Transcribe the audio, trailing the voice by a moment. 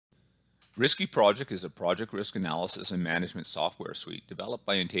RiskyProject is a project risk analysis and management software suite developed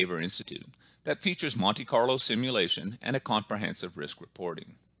by Intaver Institute that features Monte Carlo simulation and a comprehensive risk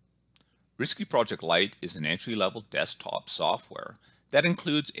reporting. RiskyProject Lite is an entry-level desktop software that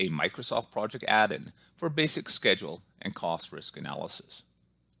includes a Microsoft Project add-in for basic schedule and cost risk analysis.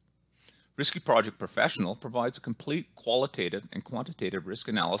 RiskyProject Professional provides a complete qualitative and quantitative risk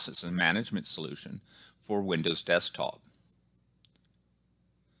analysis and management solution for Windows Desktop.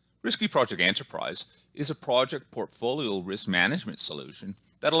 RiskyProject Enterprise is a project portfolio risk management solution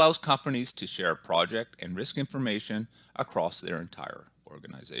that allows companies to share project and risk information across their entire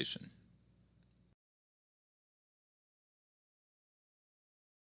organization.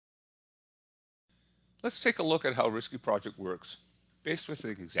 Let's take a look at how RiskyProject works based with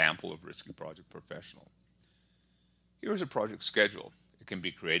an example of RiskyProject Professional. Here is a project schedule. It can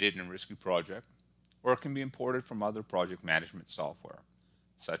be created in RiskyProject, or it can be imported from other project management software,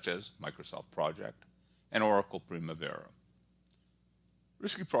 such as Microsoft Project and Oracle Primavera.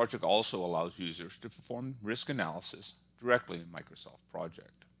 RiskyProject also allows users to perform risk analysis directly in Microsoft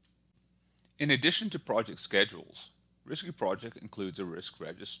Project. In addition to project schedules, RiskyProject includes a risk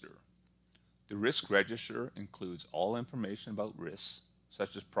register. The risk register includes all information about risks,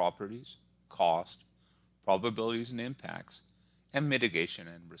 such as properties, cost, probabilities and impacts, and mitigation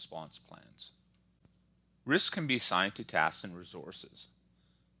and response plans. Risks can be assigned to tasks and resources.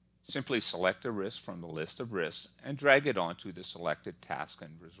 Simply select a risk from the list of risks and drag it onto the selected task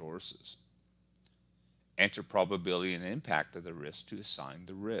and resources. Enter probability and impact of the risk to assign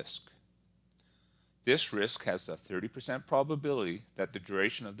the risk. This risk has a 30% probability that the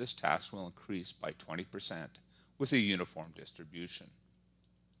duration of this task will increase by 20% with a uniform distribution.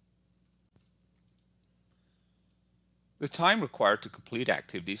 The time required to complete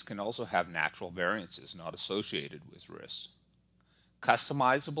activities can also have natural variances not associated with risks.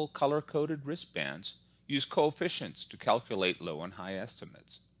 Customizable color-coded wristbands use coefficients to calculate low and high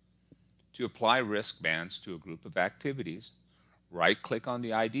estimates. To apply risk bands to a group of activities, right-click on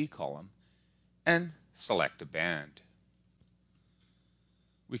the ID column and select a band.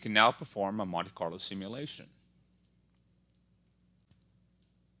 We can now perform a Monte Carlo simulation.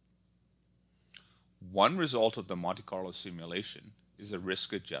 One result of the Monte Carlo simulation is a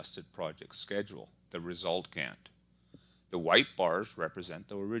risk-adjusted project schedule, the result Gantt. The white bars represent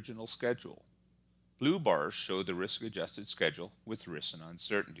the original schedule. Blue bars show the risk-adjusted schedule with risks and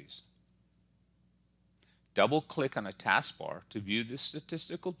uncertainties. Double-click on a taskbar to view the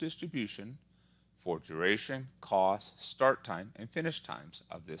statistical distribution for duration, cost, start time, and finish times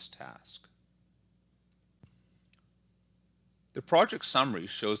of this task. The project summary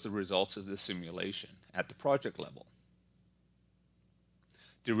shows the results of the simulation at the project level.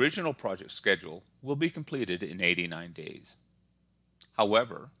 The original project schedule will be completed in 89 days.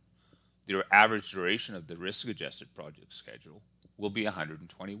 However, the average duration of the risk-adjusted project schedule will be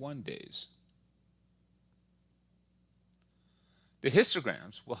 121 days. The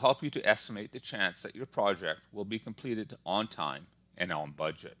histograms will help you to estimate the chance that your project will be completed on time and on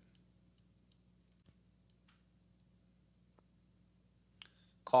budget.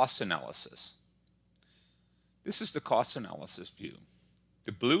 Cost analysis. This is the cost analysis view.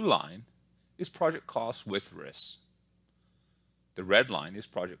 The blue line is project cost with risks. The red line is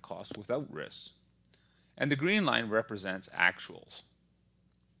project cost without risks. And the green line represents actuals.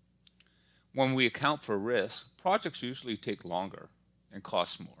 When we account for risk, projects usually take longer and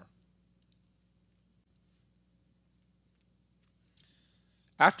cost more.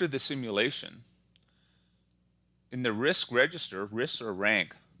 After the simulation, in the risk register, risks are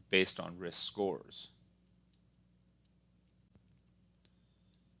ranked based on risk scores.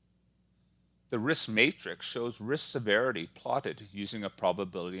 The risk matrix shows risk severity plotted using a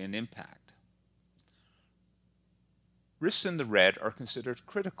probability and impact. Risks in the red are considered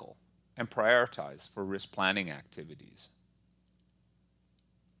critical and prioritized for risk planning activities.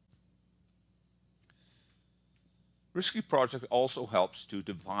 RiskyProject also helps to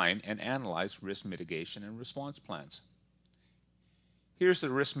define and analyze risk mitigation and response plans. Here's the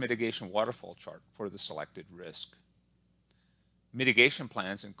risk mitigation waterfall chart for the selected risk. Mitigation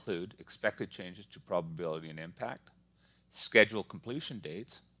plans include expected changes to probability and impact, schedule completion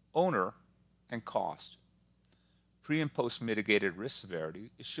dates, owner, and cost. Pre- and post-mitigated risk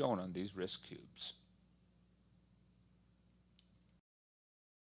severity is shown on these risk cubes.